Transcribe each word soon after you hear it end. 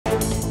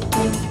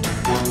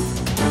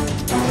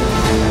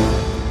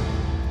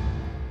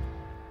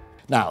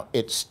Now,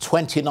 it's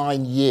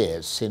 29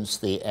 years since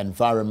the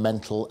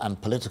environmental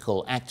and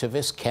political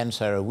activist Ken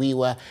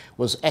Saro-Wiwa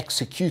was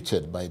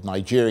executed by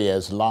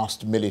Nigeria's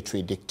last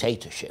military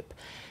dictatorship.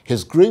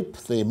 His group,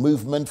 the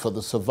Movement for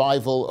the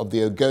Survival of the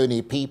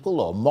Ogoni People,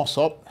 or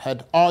MOSOP,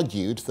 had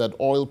argued that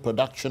oil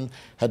production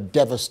had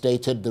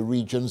devastated the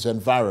region's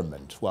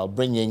environment while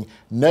bringing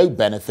no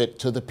benefit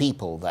to the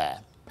people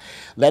there.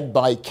 Led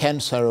by Ken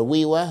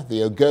Saro-Wiwa,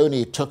 the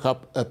Ogoni took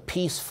up a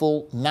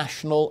peaceful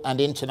national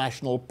and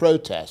international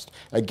protest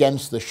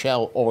against the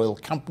Shell Oil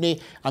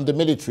Company and the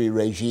military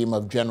regime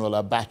of General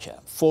Abacha,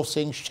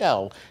 forcing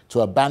Shell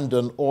to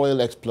abandon oil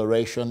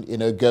exploration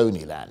in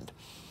Ogoni land.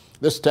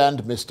 This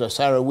turned Mr.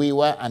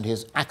 Saro-Wiwa and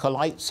his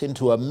acolytes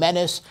into a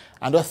menace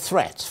and a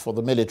threat for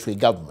the military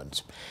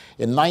government.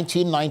 In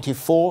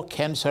 1994,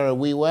 Ken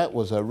Saro-Wiwa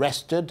was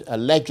arrested,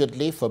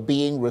 allegedly for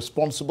being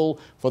responsible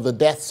for the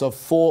deaths of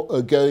 4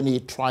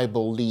 Ogoni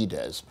tribal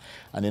leaders.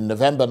 And in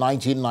November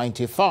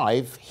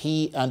 1995,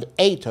 he and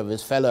 8 of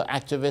his fellow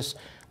activists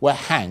were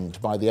hanged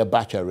by the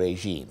Abacha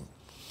regime.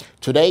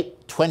 Today,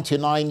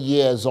 29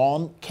 years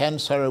on, Ken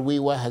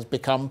Saro-Wiwa has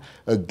become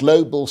a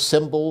global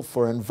symbol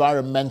for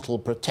environmental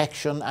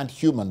protection and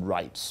human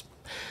rights.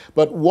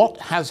 But what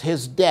has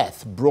his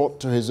death brought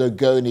to his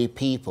Ogoni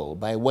people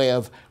by way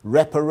of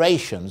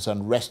reparations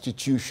and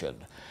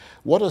restitution?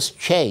 What has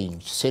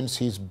changed since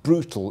his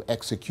brutal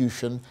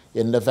execution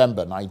in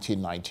November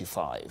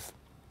 1995?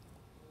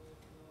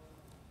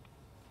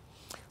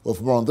 Well,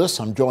 for more on this,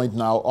 I'm joined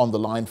now on the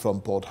line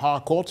from Port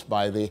Harcourt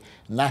by the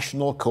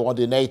National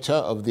Coordinator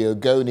of the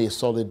Ogoni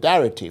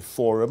Solidarity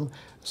Forum,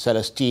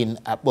 Celestine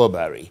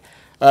Akpobari.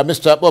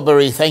 Mr.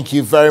 Akpobari, thank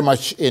you very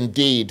much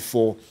indeed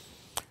for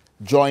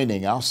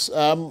joining us.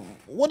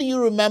 What do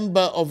you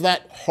remember of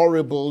that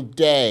horrible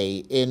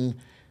day in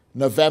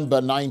November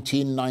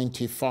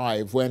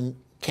 1995 when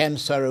Ken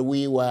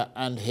Saro-Wiwa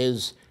and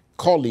his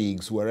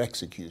colleagues were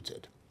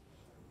executed?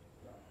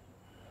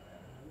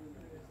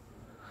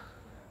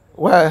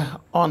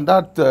 Well, on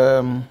that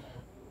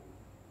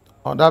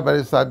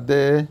very sad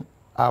day,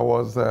 I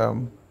was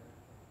on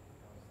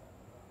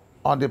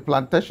the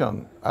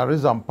plantation at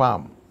Reason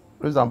Palm.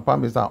 Reason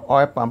Palm is an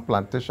oil palm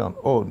plantation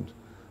owned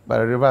by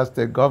the Rivers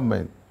State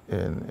government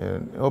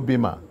in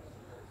Obima.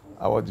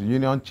 I was the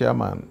union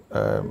chairman,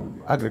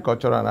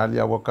 Agricultural and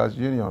Earlier Workers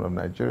Union of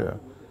Nigeria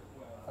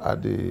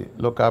at the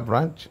local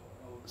branch.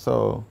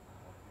 So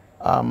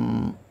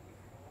the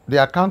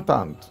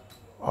accountant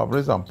of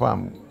Reason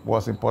Palm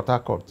was in Port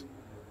Harcourt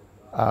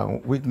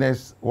and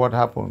witnessed what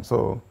happened.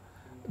 So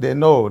they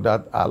know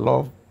that I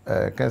love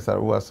Ken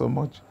Saro-Wiwa so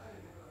much.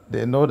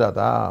 They know that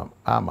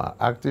I'm an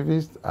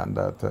activist, and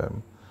that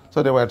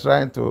so they were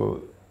trying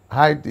to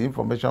hide the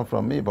information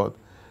from me, but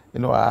you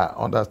know, I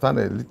understand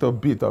a little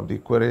bit of the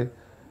Kwere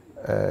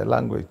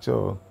language.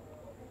 So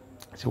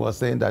she was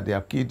saying that they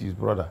have killed his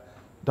brother.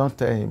 Don't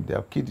tell him they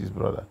have killed his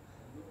brother.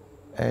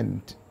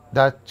 And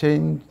that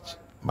changed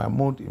my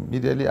mood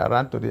immediately. I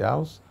ran to the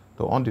house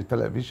to on the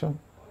television,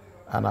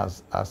 and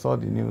I saw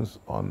the news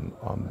on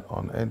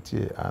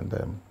NTA,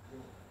 and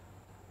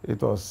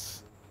it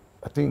was,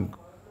 I think,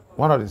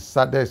 one of the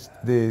saddest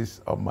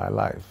days of my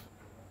life,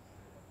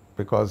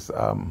 because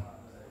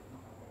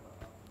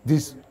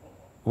these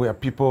were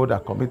people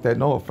that committed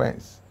no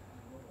offense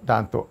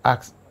than to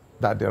ask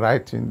that the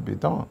right thing be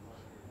done.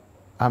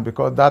 And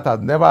because that has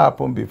never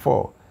happened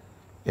before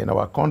in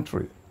our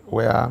country,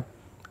 where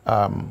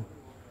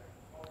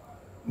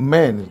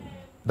men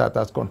that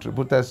has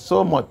contributed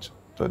so much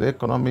to the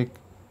economic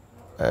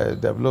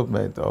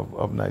development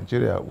of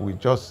Nigeria will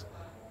just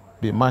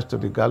be marched to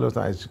the gallows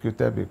and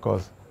executed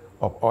because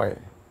of oil.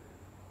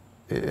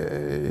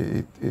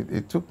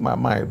 It took my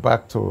mind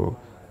back to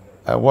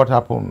what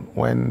happened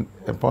when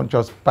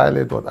Pontius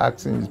Pilate was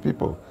asking his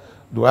people,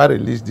 do I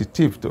release the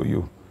thief to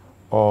you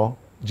or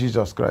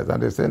Jesus Christ?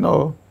 And they say,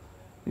 no,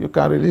 you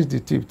can release the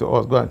thief to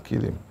us, go and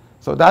kill him.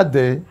 So that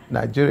day,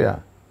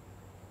 Nigeria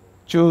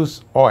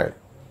chose oil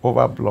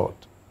over blood,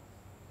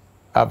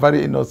 a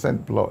very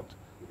innocent blood,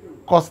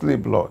 costly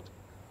blood.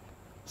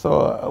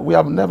 So we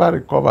have never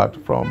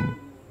recovered from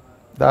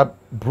that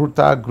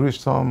brutal,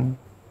 gruesome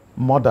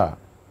murder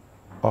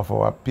of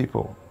our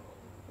people,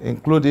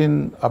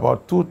 including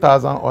about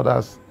 2,000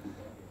 others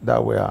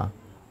that were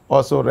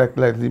also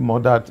recklessly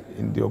murdered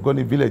in the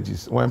Ogoni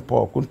villages when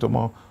Paul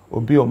Kuntomo,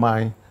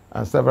 Obiomai,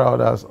 and several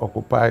others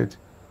occupied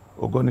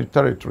Ogoni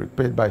territory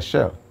paid by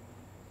Shell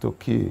to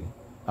kill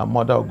and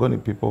murder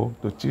Ogoni people,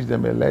 to teach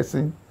them a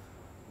lesson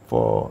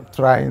for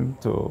trying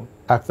to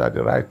ask that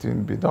the right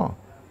thing be done.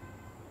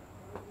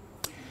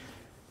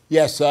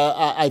 Yes,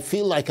 I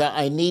feel like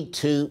I need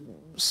to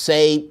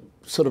say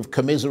sort of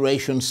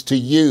commiserations to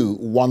you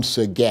once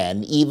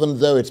again, even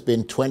though it's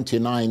been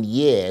 29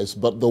 years,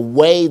 but the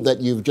way that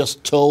you've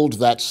just told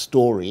that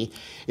story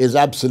is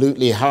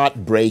absolutely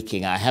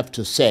heartbreaking, I have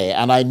to say.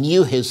 And I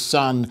knew his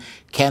son,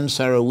 Ken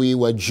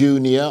Saro-Wiwa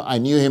Jr. I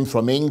knew him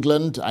from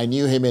England. I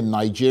knew him in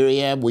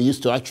Nigeria. We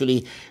used to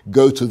actually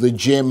go to the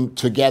gym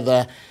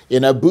together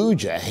in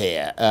Abuja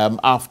here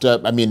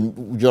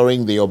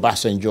during the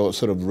Obasanjo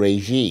sort of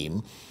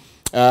regime.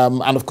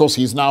 And of course,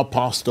 he's now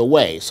passed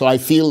away. So I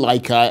feel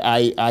like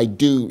I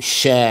do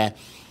share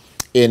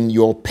in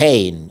your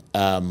pain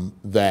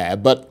there.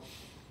 But,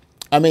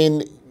 I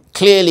mean,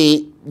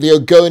 clearly the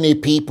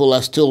Ogoni people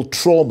are still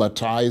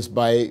traumatized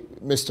by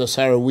Mr.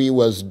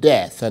 Saro-Wiwa's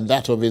death and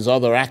that of his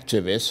other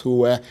activists who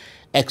were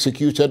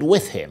executed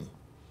with him.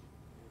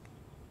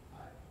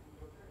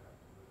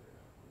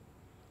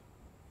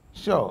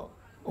 Sure.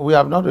 We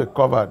have not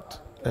recovered,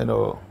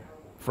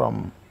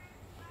 from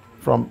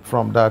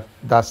that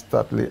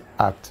dastardly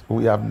act.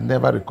 We have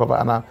never recovered.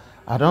 And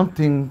I don't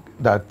think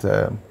that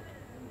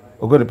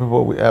Ogoni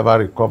people will ever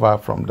recover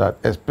from that,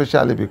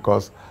 especially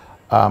because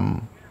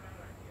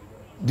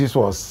this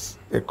was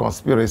a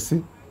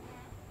conspiracy.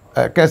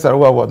 Ken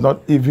Saro-Wiwa was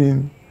not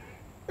even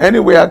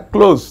anywhere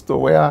close to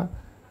where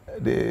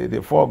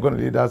the four Ogoni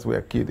leaders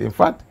were killed. In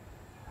fact,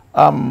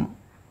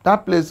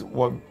 that place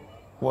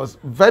was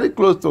very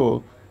close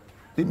to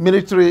the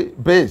military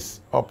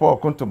base of Paul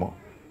Okuntumo.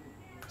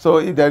 So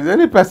if there is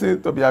any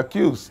person to be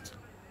accused,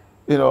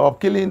 of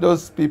killing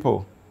those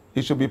people,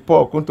 it should be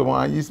Paul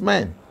Okuntumo and his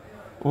men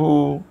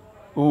who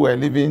were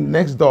living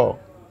next door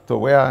to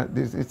where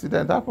this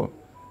incident happened.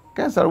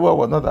 Ken Saro-Wiwa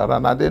was not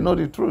around, and they know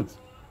the truth.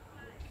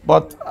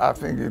 But I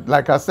think,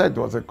 like I said, it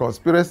was a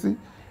conspiracy.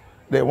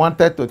 They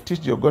wanted to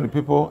teach the Ogoni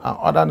people and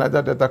other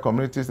Niger Delta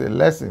communities a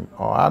lesson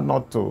on how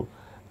not to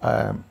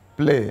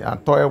play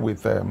and toy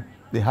with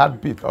the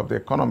heartbeat of the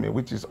economy,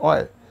 which is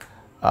oil.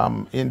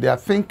 In their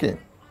thinking,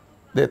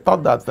 they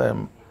thought that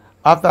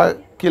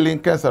after killing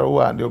Ken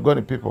Saro-Wiwa and the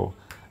Ogoni people,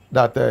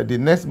 that the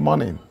next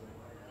morning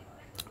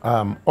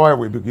oil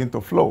will begin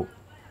to flow.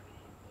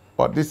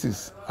 But this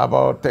is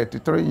about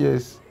 33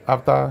 years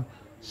after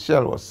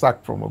Shell was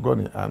sacked from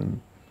Ogoni, and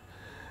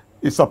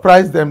it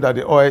surprised them that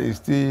the oil is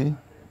still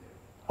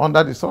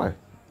under the soil.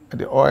 And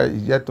the oil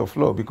is yet to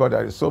flow because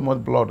there is so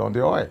much blood on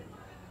the oil.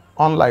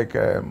 Unlike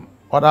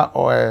other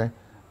oil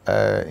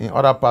in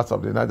other parts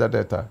of the Niger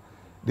Delta,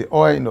 the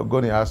oil in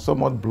Ogoni has so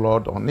much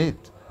blood on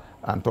it.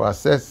 And to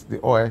assess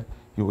the oil,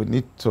 you will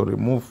need to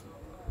remove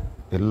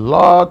a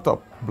lot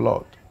of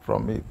blood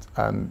from it.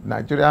 And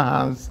Nigerian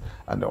hands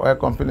and the oil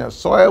company are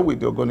soiled with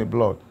the Ogoni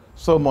blood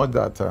so much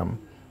that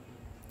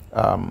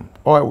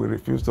oil will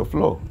refuse to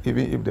flow,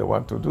 even if they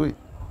want to do it.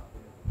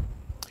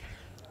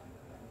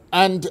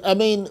 And, I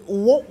mean,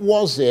 what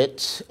was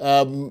it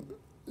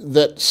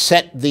that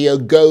set the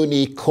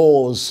Ogoni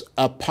cause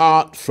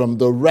apart from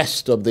the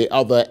rest of the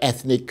other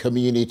ethnic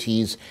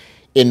communities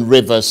in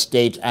Rivers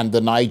State and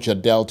the Niger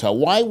Delta?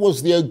 Why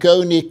was the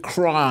Ogoni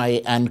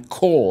cry and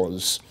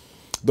cause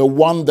the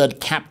one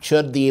that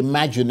captured the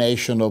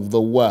imagination of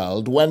the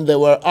world when there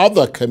were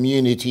other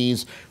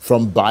communities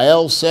from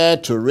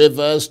Bayelsa to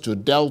Rivers to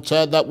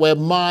Delta that were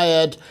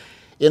mired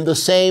in the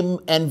same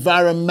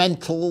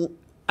environmental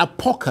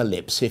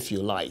apocalypse, if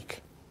you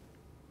like?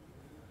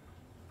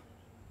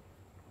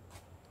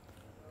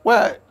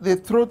 Well, the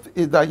truth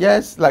is that,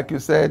 yes, like you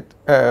said,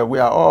 we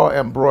are all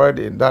embroiled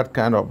in that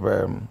kind of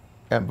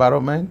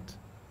environment,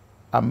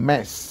 a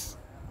mess.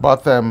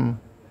 But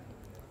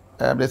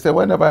they say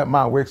whenever a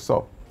man wakes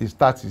up, he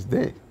starts his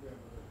day.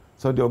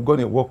 So the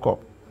Ogoni woke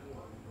up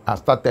and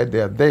started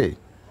their day.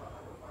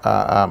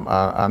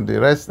 And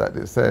the rest that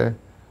they say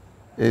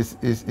is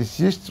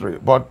history.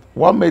 But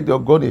what made the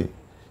Ogoni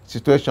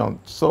situation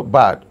so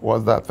bad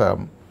was that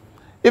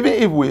even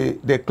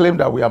if they claim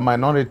that we are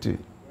minority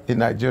in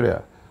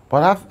Nigeria,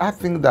 but I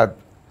think that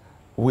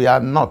we are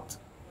not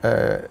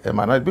a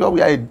minority because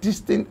we are a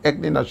distinct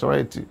ethnic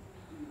nationality.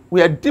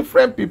 We are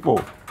different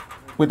people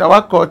with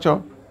our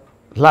culture,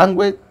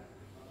 language.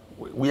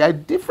 We are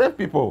different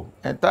people,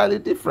 entirely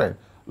different,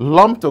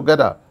 lumped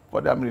together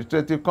for the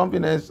administrative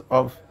convenience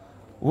of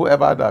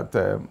whoever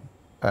that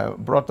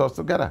brought us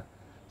together.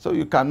 So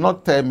you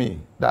cannot tell me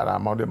that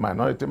I'm on the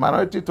minority.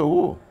 Minority to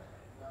who?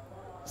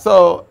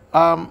 So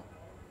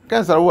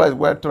Ken Saro-Wiwa is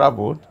well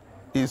traveled.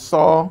 He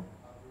saw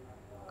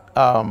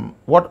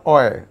what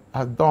oil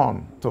has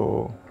done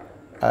to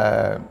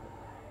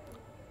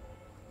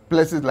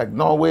places like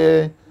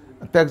Norway,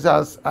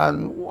 Texas,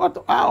 and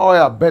how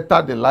oil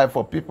bettered the life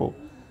of people.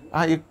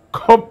 And he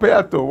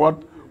compared to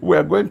what we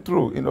are going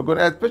through in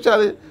Ogoni,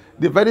 especially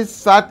the very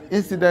sad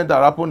incident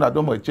that happened at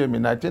Domochem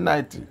in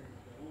 1990,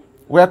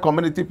 where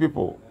community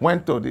people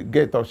went to the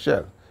gate of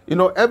Shell.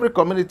 Every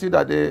community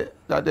that they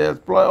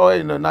exploit oil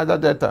in the Niger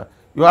Delta,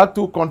 you have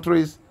two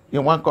countries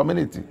in one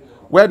community.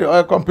 Where the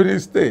oil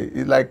companies stay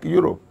is like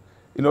Europe.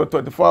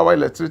 24-hour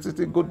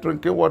electricity, good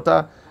drinking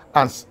water,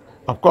 and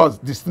of course,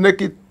 the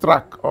snaky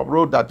track of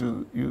road that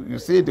you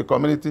see in the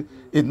community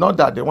is not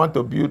that they want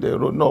to build a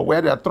road, no,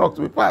 where their trucks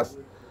will pass.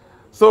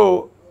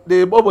 So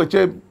the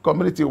Boboche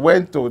community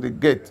went to the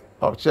gate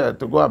of Shell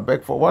to go and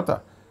beg for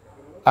water.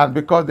 And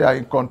because they are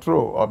in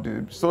control of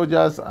the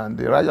soldiers and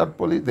the riot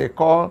police, they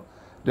call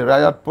the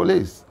riot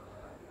police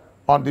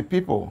on the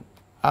people.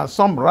 And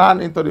some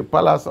ran into the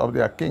palace of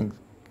their king,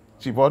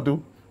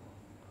 Chivodu.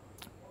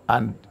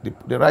 And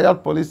the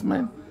riot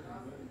policemen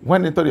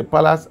went into the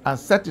palace and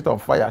set it on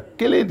fire,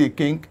 killing the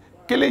king,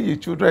 killing his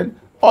children,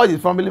 all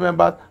his family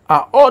members,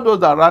 and all those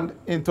that ran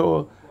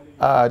into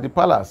the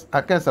palace.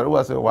 And Ken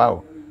Saro-Wiwa said,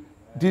 wow,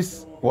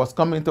 this was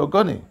coming to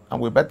Ogoni,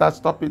 and we better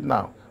stop it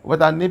now. We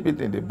better nip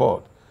it in the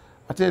bud.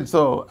 I think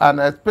so, and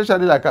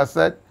especially, like I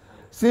said,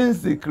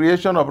 since the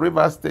creation of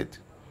Rivers State,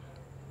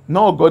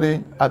 no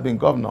Ogoni has been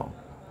governor.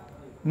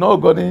 No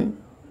Ogoni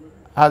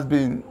has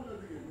been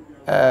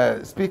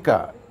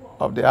Speaker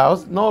of the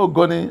House. No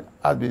Ogoni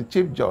has been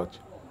Chief Judge.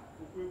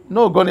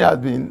 No Ogoni has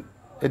been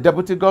a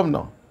deputy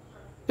governor.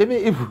 Even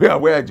if we are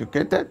well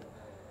educated,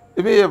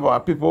 even if our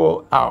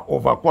people are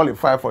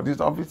overqualified for these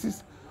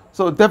offices,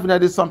 so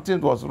definitely something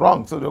was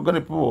wrong. So the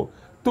Ogoni people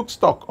took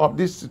stock of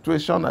this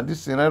situation and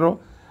this scenario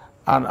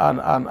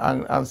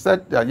and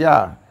said that,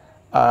 yeah,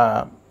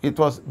 it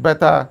was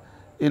better,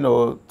 you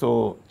know,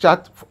 to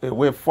chart a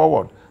way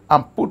forward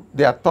and put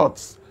their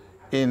thoughts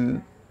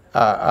in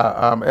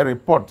a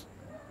report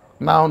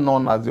now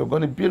known as the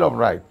Ogoni Bill of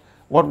Rights,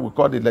 what we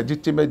call the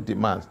legitimate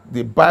demands,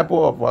 the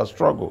Bible of our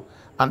struggle.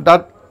 And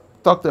that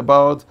talked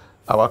about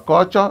our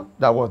culture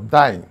that was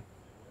dying.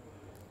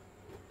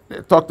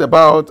 They talked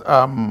about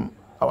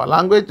our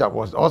language that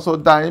was also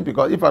dying,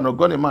 because if an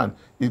Ogoni man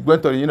is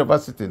going to the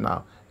university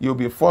now, you'll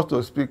be forced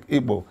to speak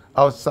Igbo,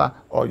 Hausa,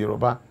 or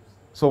Yoruba.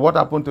 So what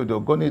happened to the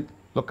Ogoni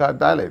local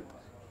dialect?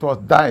 It was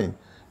dying.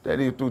 Then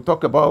we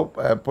talk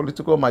about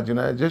political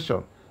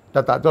marginalization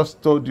that I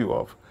just told you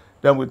of.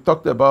 Then we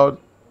talked about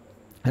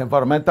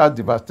environmental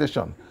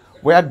devastation,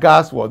 where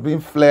gas was being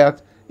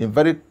flared in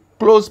very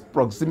close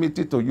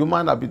proximity to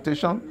human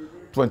habitation,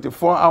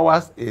 24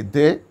 hours a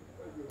day,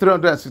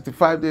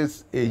 365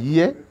 days a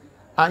year.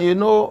 And you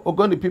know,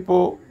 Ogoni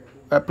people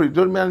are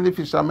predominantly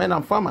fishermen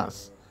and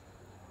farmers.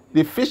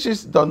 The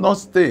fishes do not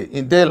stay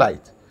in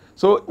daylight.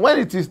 So when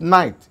it is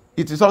night,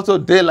 it is also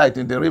daylight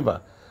in the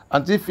river.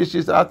 And these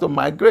fishes have to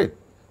migrate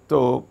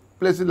to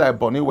places like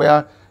Bonny,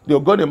 where the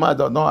Ogoni man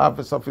does not have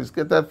a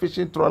sophisticated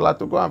fishing trawler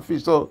to go and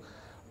fish. So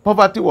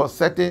poverty was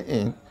setting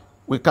in.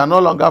 We can no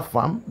longer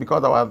farm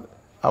because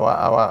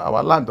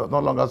our land does no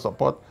longer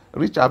support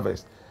rich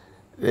harvest.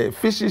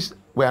 Fishes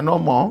were no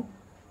more.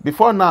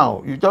 Before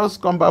now, you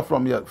just come back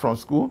from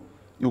school,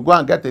 you go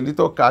and get a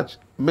little catch,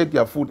 make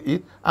your food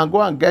eat, and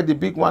go and get the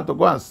big one to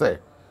go and sell.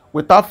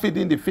 Without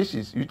feeding the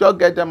fishes, you just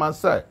get them and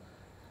sell.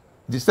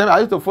 The same, I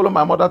used to follow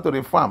my mother to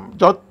the farm,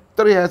 just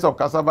 3 heads of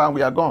cassava and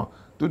we are gone.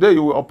 Today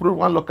you will approve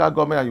one local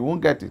government and you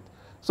won't get it.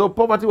 So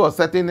poverty was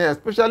setting in,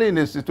 especially in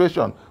a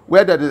situation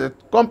where there is a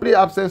complete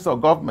absence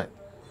of government.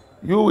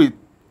 You will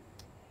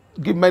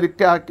give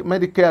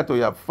Medicare to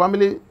your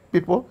family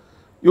people.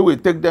 You will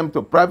take them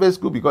to private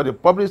school because the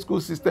public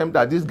school system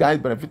that these guys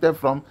benefited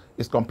from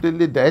is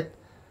completely dead.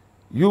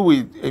 You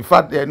will, in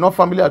fact, no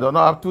family that do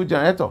not have 2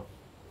 generators.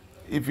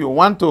 If you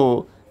want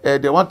to,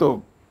 they want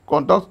to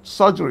conduct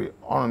surgery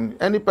on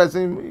any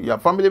person, your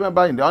family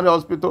member in the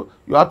hospital,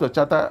 you have to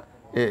charter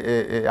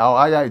or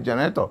hire a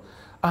generator.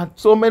 And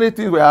so many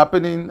things were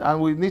happening,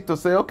 and we need to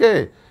say,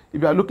 okay,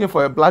 if you are looking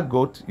for a black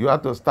goat, you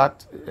have to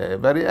start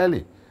very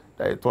early.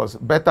 It was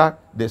better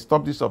they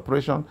stop this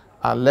operation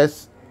and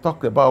let's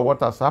talk about what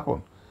has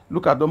happened.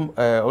 Look at them,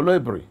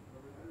 Oloibiri,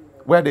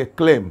 where they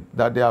claim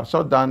that they have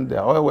shut down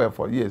their oil well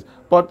for years.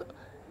 But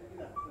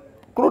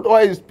crude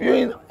oil is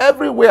spewing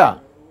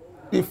everywhere.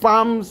 The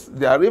farms,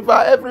 their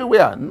river,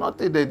 everywhere.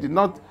 Nothing, they did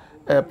not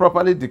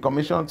properly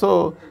decommission.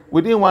 So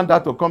we didn't want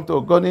that to come to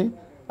Ogoni.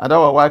 And that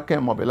was why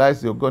Ken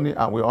mobilized the Ogoni,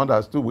 and we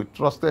understood, we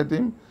trusted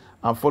him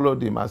and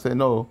followed him and said,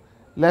 no,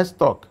 let's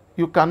talk.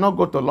 You cannot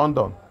go to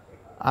London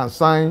and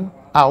sign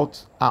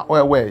out an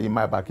oil well in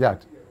my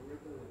backyard.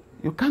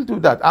 You can't do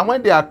that. And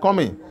when they are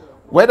coming,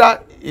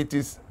 whether it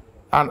is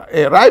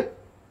a ripe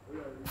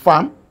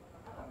farm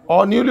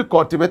or newly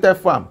cultivated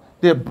farm,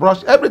 they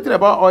brush everything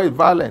about oil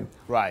violent.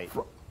 Right.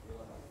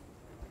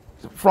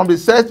 From the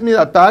seismic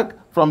attack,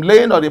 from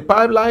laying of the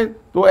pipeline,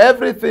 to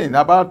everything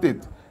about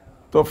it,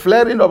 to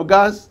flaring of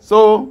gas.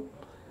 So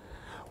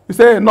we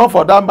say enough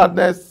for that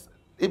madness.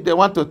 If they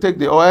want to take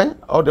the oil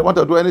or they want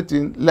to do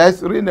anything,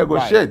 let's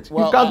renegotiate. Right.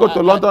 Well, you can't go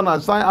to London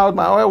and sign out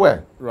my oil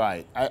well.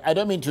 Right. I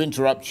don't mean to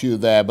interrupt you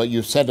there, but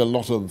you've said a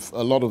lot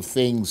of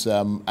things,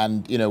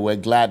 and you know, we're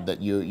glad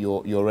that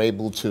you're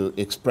able to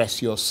express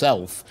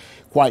yourself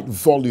quite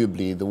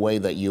volubly the way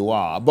that you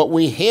are. But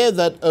we hear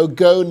that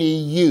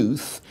Ogoni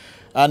youth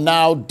are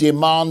now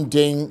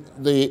demanding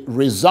the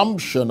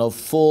resumption of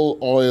full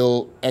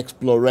oil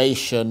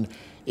exploration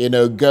in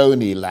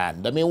Ogoni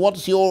land. I mean,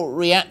 what's your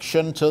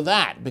reaction to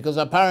that? Because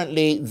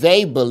apparently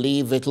they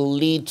believe it'll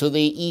lead to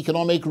the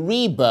economic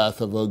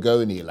rebirth of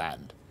Ogoni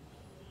land.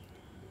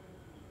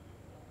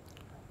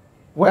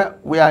 Well,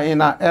 we are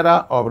in an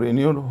era of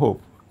renewed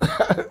hope.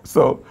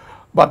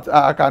 But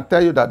I can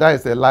tell you that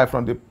is a lie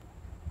from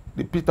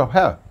the pit of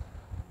hell.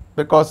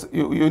 Because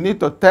you need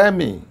to tell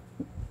me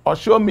or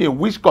show me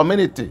which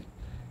community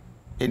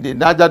in the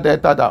Niger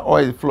Delta that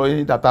oil is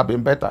flowing that have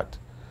been bettered.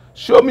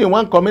 Show me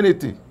one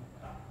community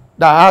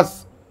that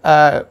has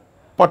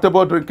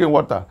potable drinking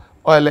water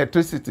or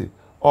electricity,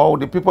 or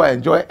the people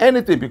enjoy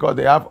anything because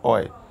they have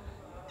oil.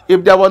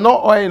 If there were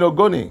no oil in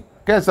Ogoni,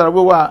 Ken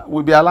Saro-Wiwa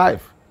will be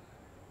alive.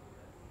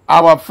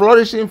 Our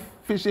flourishing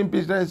fishing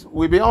business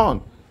will be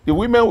on. The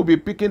women will be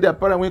picking their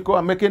periwinkle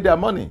and making their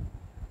money.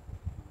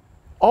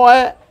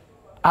 Oil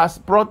has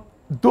brought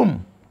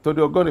doom to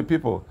the Ogoni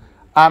people.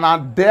 And I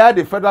dare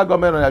the federal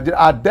government of Nigeria,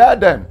 I dare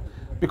them,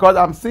 because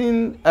I'm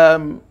seeing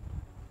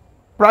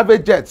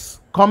private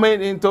jets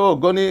coming into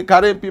Ogoni,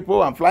 carrying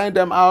people and flying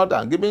them out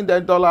and giving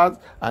them dollars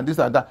and this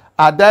and that.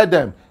 I dare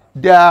them.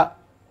 There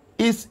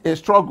is a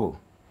struggle.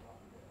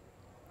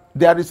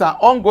 There is an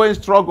ongoing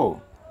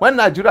struggle. When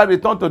Nigeria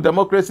returned to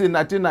democracy in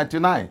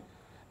 1999,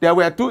 there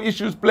were two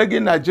issues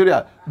plaguing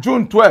Nigeria,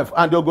 June 12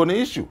 and the Ogoni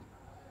issue.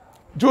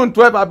 June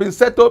 12 have been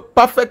settled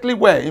perfectly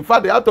well. In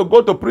fact, they had to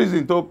go to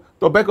prison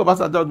to beg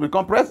Obasanjo to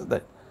become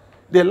president.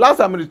 The last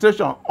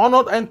administration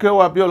honored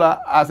NKO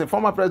Abiola as a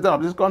former president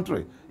of this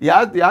country. He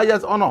has the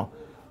highest honor.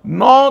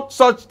 No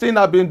such thing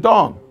has been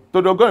done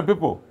to the Ogoni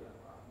people.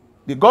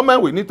 The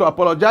government will need to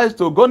apologize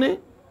to Ogoni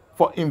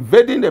for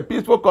invading the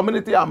peaceful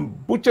community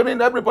and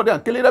butchering everybody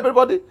and killing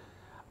everybody.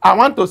 I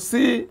want to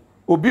see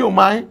Obi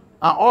Umai and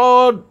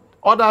all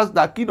others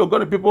that killed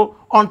Ogoni people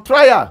on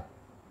trial.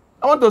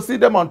 I want to see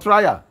them on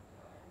trial.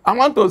 I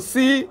want to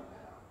see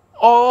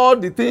all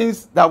the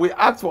things that we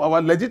ask for,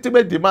 our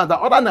legitimate demands that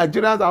other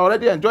Nigerians are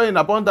already enjoying in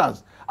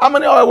abundance. How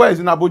many oil wells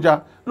in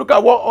Abuja? Look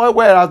at what oil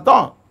well has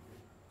done.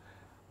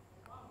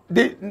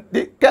 The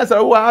Ken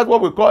Saro-Wiwa has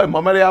what we call a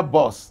memorial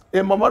bus.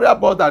 A memorial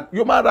bus that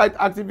human rights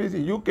activists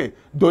in UK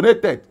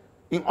donated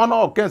in honor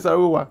of Ken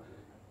Saro-Wiwa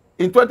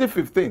in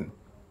 2015.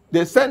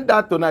 They sent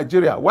that to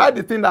Nigeria. Why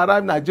the thing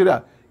arrived in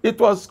Nigeria? It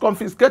was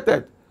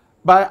confiscated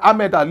by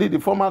Ahmed Ali, the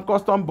former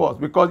custom boss,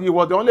 because he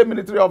was the only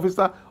military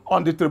officer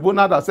on the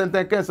tribunal that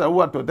sentenced Ken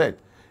Saro-Wiwa to death.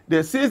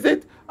 They seized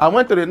it and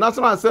went to the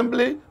National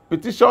Assembly,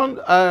 petitioned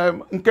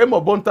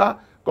Nkemo Bonta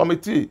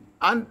committee,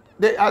 and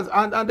they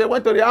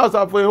went to the House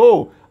of a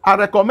whole and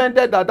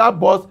recommended that that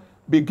bus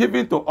be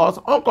given to us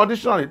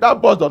unconditionally.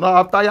 That bus does not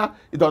have tire,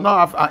 it does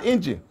not have an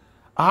engine.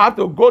 I have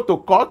to go to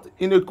court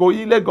in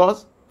Ikoyi,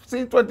 Lagos,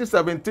 since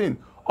 2017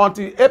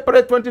 until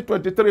April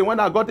 2023 when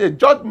I got a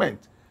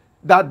judgment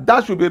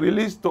that should be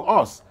released to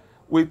us.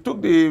 We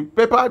took the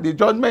paper, the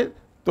judgment,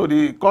 to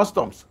the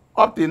customs.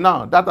 Up till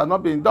now, that has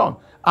not been done.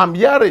 I'm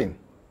hearing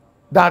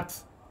that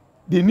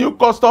the new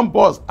custom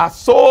boss has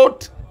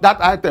sold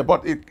that item,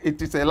 but it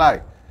is a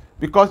lie,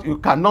 because you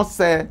cannot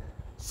sell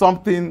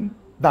something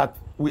that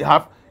we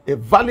have a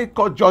valid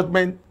court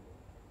judgment.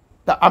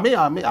 That I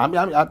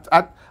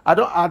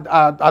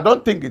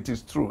don't think it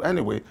is true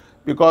anyway,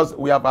 because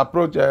we have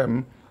approached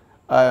SAM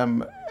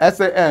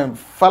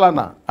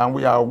Falana and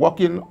we are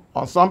working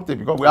on something,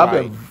 because we have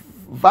a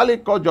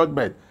valid court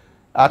judgment.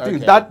 I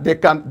think that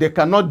they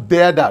cannot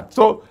dare that.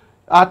 So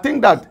I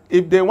think that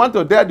if they want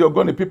to dare the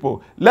Ogoni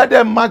people, let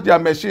them match their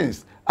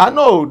machines. I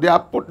know they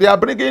are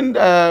bringing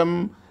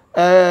their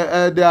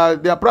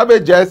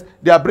private jets,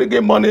 they are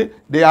bringing money,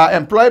 they are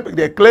employed,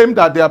 they claim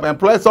that they have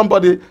employed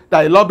somebody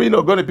that is lobbying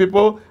Ogoni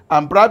people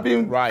and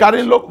bribing,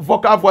 carrying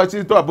vocal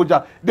voices to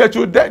Abuja. They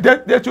should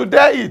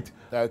dare it.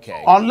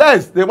 Okay.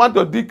 Unless they want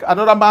to dig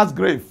another man's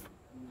grave.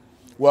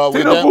 Well,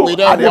 Tinubu, we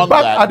don't want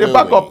that, at the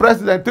back of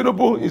President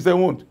Tinubu is a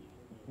wound.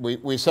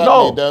 We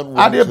certainly don't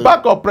want at the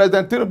back of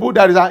President Tinubu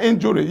there is an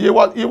injury. He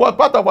was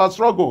part of our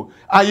struggle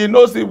and he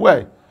knows it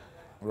well.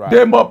 Right.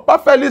 They must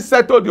perfectly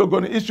settle the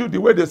Ogoni issue the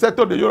way they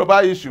settled the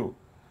Yoruba issue.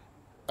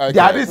 Okay.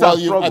 There is a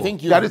struggle. I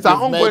think there is an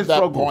ongoing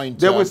struggle. Point,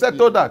 they will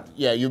settle that.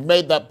 Yeah, you've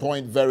made that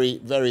point very,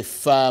 very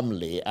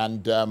firmly,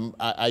 and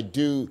I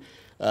do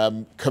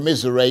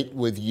commiserate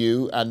with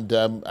you, and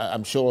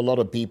I'm sure a lot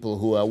of people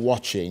who are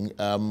watching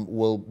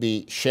will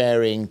be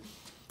sharing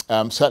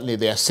certainly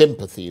their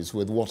sympathies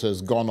with what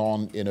has gone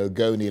on in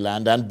Ogoni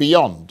land and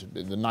beyond,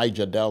 the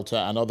Niger Delta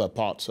and other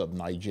parts of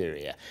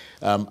Nigeria.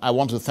 I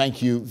want to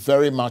thank you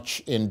very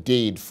much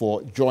indeed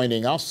for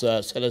joining us.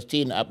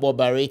 Celestine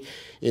Akpobari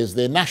is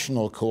the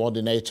national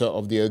coordinator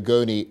of the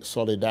Ogoni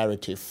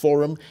Solidarity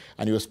Forum,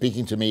 and you were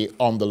speaking to me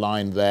on the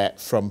line there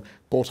from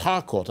Port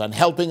Harcourt and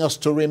helping us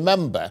to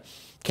remember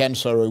Ken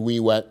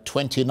Saro-Wiwa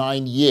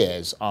 29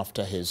 years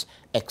after his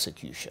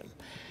execution.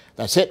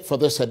 That's it for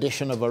this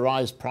edition of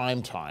Arise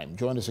Prime Time.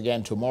 Join us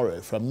again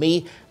tomorrow. From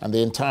me and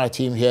the entire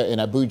team here in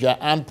Abuja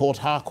and Port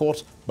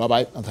Harcourt,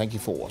 bye-bye and thank you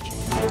for watching.